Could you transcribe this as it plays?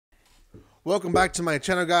Welcome back to my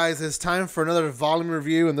channel, guys. It's time for another volume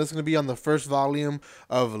review, and this is going to be on the first volume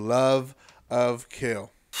of Love of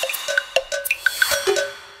Kill.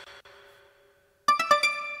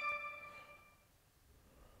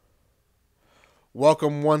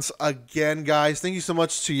 Welcome once again, guys. Thank you so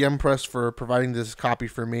much to Yempress for providing this copy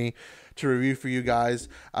for me to review for you guys.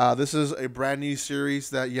 This is a brand new series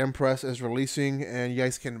that Yempress is releasing, and you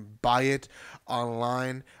guys can buy it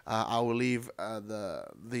online. I will leave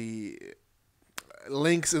the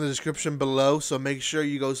links in the description below, so make sure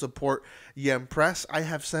you go support Yempress. I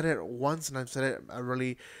have said it once, and I've said it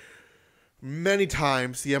really many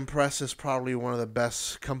times. Yempress is probably one of the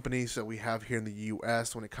best companies that we have here in the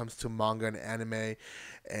U.S. when it comes to manga and anime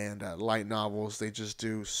and light novels. They just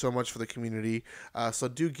do so much for the community. So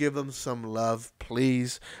do give them some love,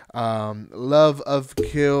 please. Love of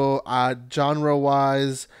Kill,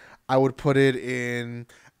 genre-wise, I would put it in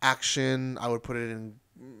action. I would put it in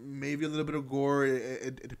maybe a little bit of gore.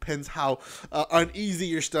 It depends how uneasy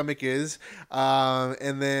your stomach is.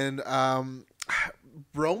 And then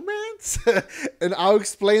romance? And I'll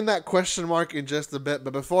explain that question mark in just a bit.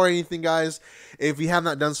 But before anything, guys, if you have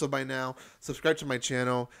not done so by now, subscribe to my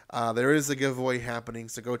channel. There is a giveaway happening,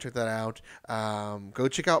 so go check that out. Go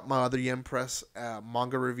check out my other Yempress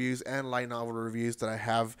manga reviews and light novel reviews that I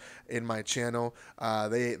have in my channel.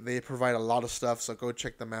 They provide a lot of stuff, so go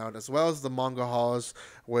check them out, as well as the manga hauls,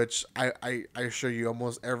 which I assure you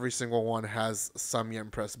almost every single one has some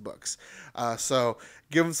Yempress books. So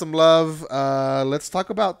give them some love. Let's talk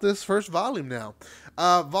about this first volume now.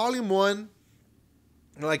 Volume 1,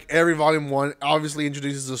 like every volume 1, obviously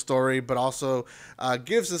introduces the story, but also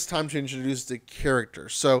gives us time to introduce the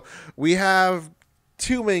characters. So we have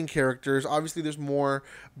two main characters. Obviously there's more,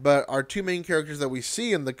 but our two main characters that we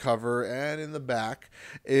see in the cover and in the back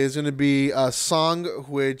is going to be Song,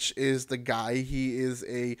 which is the guy. He is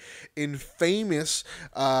a infamous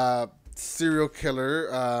serial killer,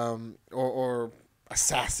 or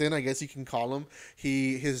assassin, I guess you can call him.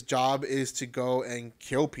 His job is to go and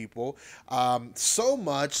kill people, so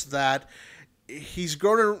much that he's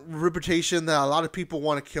grown a reputation that a lot of people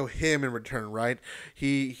want to kill him in return, right?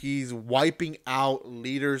 He's wiping out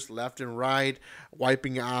leaders left and right,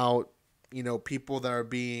 wiping out, people that are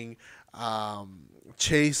being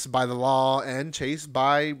chased by the law and chased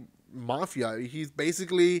by mafia. He's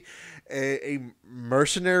basically a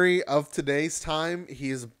mercenary of today's time.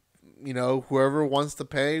 He is, whoever wants to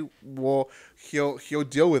pay, he'll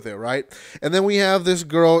deal with it, right? And then we have this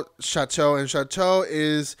girl, Chateau, and Chateau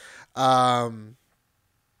is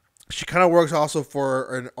she kind of works also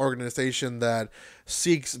for an organization that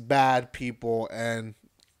seeks bad people and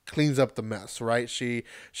cleans up the mess, right? She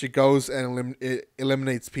goes and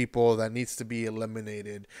eliminates people that needs to be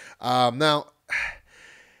eliminated. Now,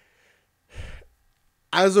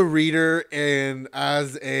 as a reader and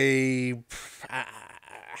as I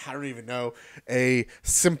don't even know, a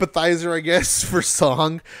sympathizer, I guess, for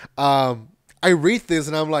Song, I read this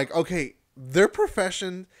and I'm like, okay, their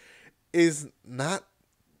profession is not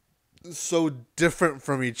so different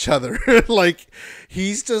from each other. Like,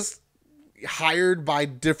 he's just hired by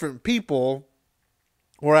different people,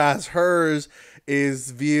 whereas hers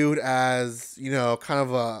is viewed as, kind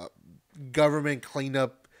of a government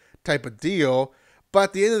cleanup type of deal. But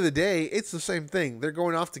at the end of the day, it's the same thing. They're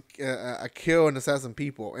going off to kill and assassinate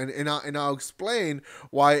people. And I'll explain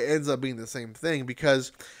why it ends up being the same thing.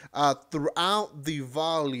 Because throughout the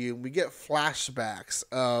volume, we get flashbacks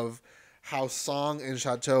of how Song and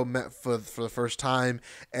Chateau met for the first time.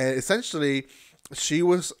 And essentially, she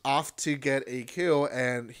was off to get a kill,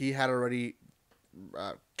 and he had already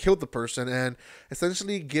killed the person, and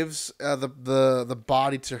essentially gives the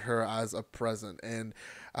body to her as a present. And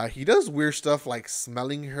he does weird stuff like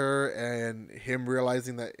smelling her and him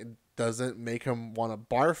realizing that it doesn't make him want to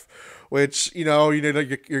barf, which,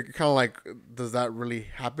 you're kind of like, does that really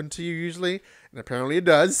happen to you usually? And apparently it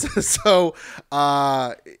does. So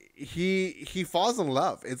he falls in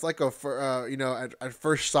love. It's like at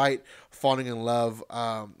first sight falling in love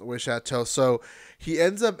with Chateau. So he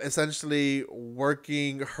ends up essentially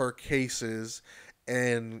working her cases,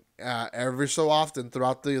 and every so often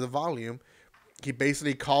throughout the volume, he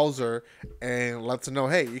basically calls her and lets her know,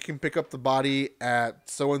 hey, you can pick up the body at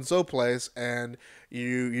so-and-so place, and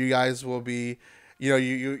you guys will be,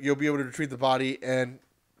 you'll be able to retrieve the body and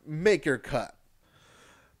make your cut.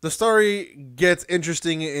 The story gets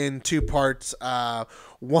interesting in two parts.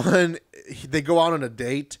 One, they go out on a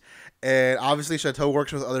date, and obviously Chateau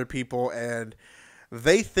works with other people, and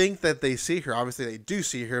they think that they see her. Obviously they do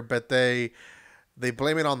see her, but they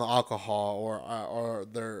blame it on the alcohol or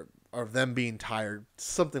their or them being tired,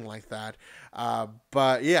 something like that.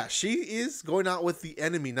 But yeah, she is going out with the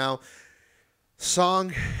enemy now.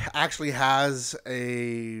 Song actually has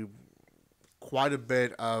a quite a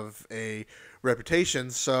bit of a reputation,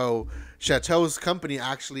 so Chateau's company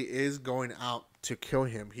actually is going out to kill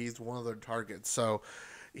him. He's one of their targets, so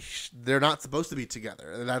they're not supposed to be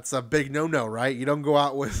together. And that's a big no-no, right? You don't go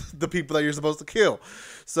out with the people that you're supposed to kill.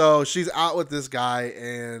 So she's out with this guy,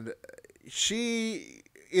 and she,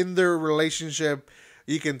 in their relationship,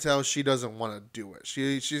 you can tell she doesn't want to do it.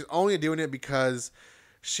 She's only doing it because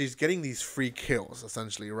she's getting these free kills,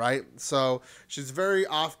 essentially, right? So she's very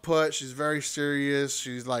off-put. She's very serious.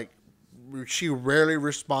 She's like, she rarely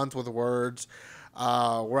responds with words.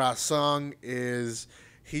 Whereas Sung is,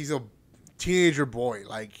 he's a teenager boy.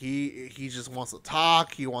 Like he just wants to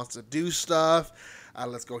talk. He wants to do stuff.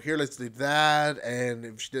 Let's go here. Let's do that. And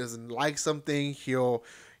if she doesn't like something, he'll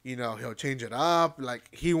change it up. Like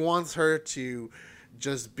he wants her to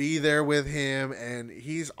just be there with him, and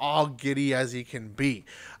he's all giddy as he can be.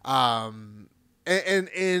 And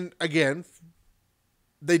again,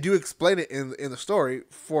 they do explain it in the story.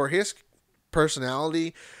 For his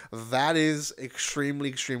personality, that is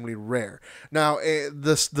extremely rare. Now,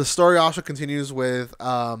 the story also continues with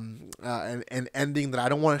an ending that I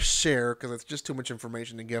don't want to share because it's just too much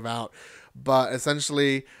information to give out. But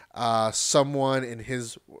essentially, someone in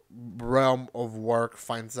his realm of work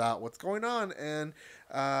finds out what's going on, and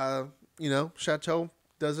Chateau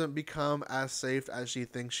doesn't become as safe as she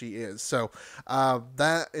thinks she is. So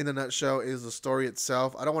that, in a nutshell, is the story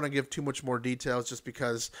itself. I don't want to give too much more details just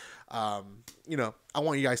because, I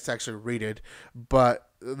want you guys to actually read it. But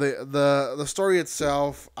the story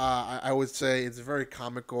itself, I would say it's very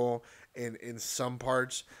comical in some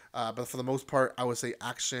parts. But for the most part, I would say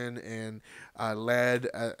action and led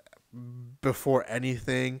before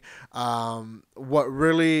anything. What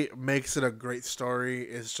really makes it a great story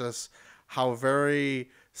is just how very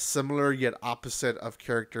similar yet opposite of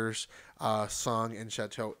characters Song and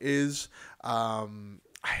Chateau is.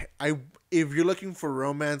 If you're looking for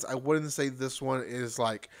romance, I wouldn't say this one is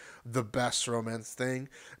like the best romance thing.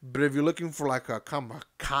 But if you're looking for like a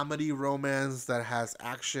comedy romance that has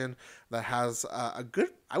action, that has a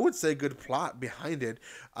good, I would say, good plot behind it,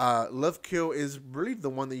 Love Kill is really the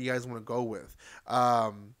one that you guys want to go with.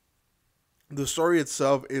 The story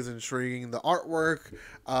itself is intriguing. The artwork,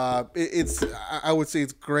 I would say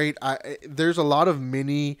it's great. There's a lot of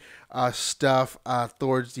mini stuff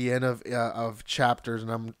towards the end of chapters,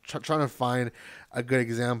 and I'm trying to find a good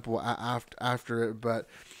example after it. But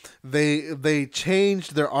they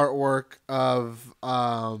changed their artwork of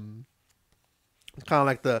kind of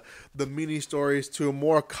like the mini stories to a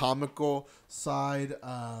more comical side,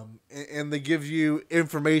 and they give you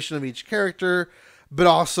information of each character. But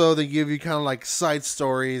also they give you kind of like side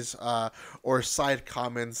stories or side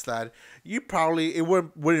comments that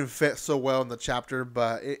it wouldn't fit so well in the chapter,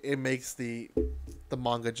 but it makes the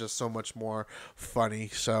manga just so much more funny.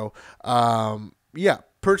 So yeah,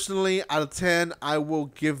 personally, out of 10, I will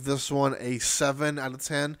give this one a 7 out of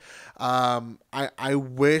 10. I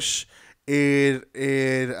wish it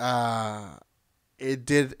did a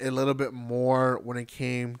little bit more when it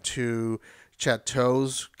came to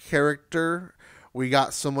Chateau's character. We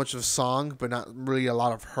got so much of Song, but not really a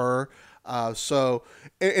lot of her. And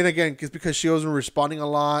again, it's because she wasn't responding a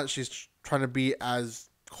lot. She's trying to be as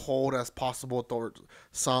cold as possible towards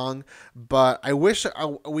Song. But I wish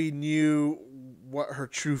we knew what her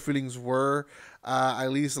true feelings were. At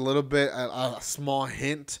least a little bit, a small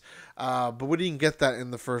hint. But we didn't get that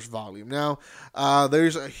in the first volume. Now,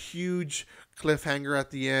 there's a huge cliffhanger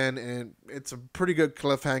at the end, and it's a pretty good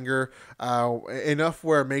cliffhanger, enough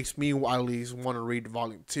where it makes me at least want to read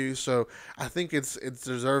volume 2. So I think it's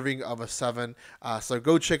deserving of a 7. So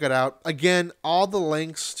go check it out. Again, all the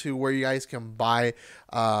links to where you guys can buy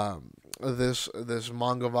this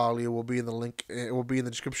manga volume will be in the link. It will be in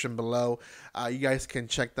the description below. You guys can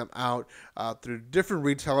check them out through different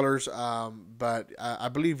retailers, but I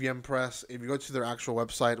believe Yen Press, if you go to their actual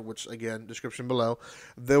website, which again, description below,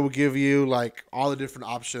 they will give you like all the different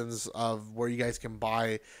options of where you guys can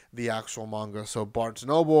buy the actual manga. So Barnes &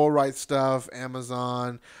 Noble, Right Stuff,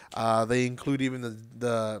 Amazon, they include even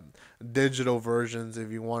the digital versions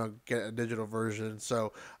if you want to get a digital version.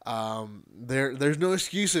 So there's no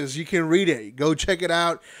excuses. You can read it. Go check it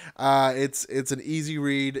out. It's an easy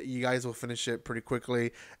read. You guys will finish it pretty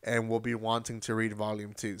quickly and will be wanting to read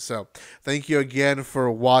volume 2. So thank you again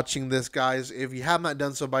for watching this, guys. If you have not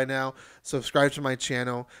done so by now, subscribe to my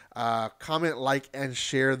channel, comment, like, and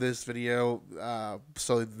share this video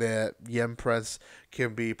so that Yen Press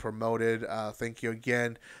can be promoted. Thank you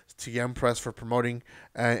again to Yen Press for promoting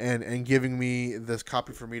and and giving me this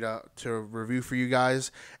copy for me to review for you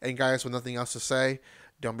guys. And guys, with nothing else to say,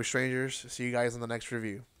 don't be strangers. See you guys in the next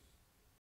review.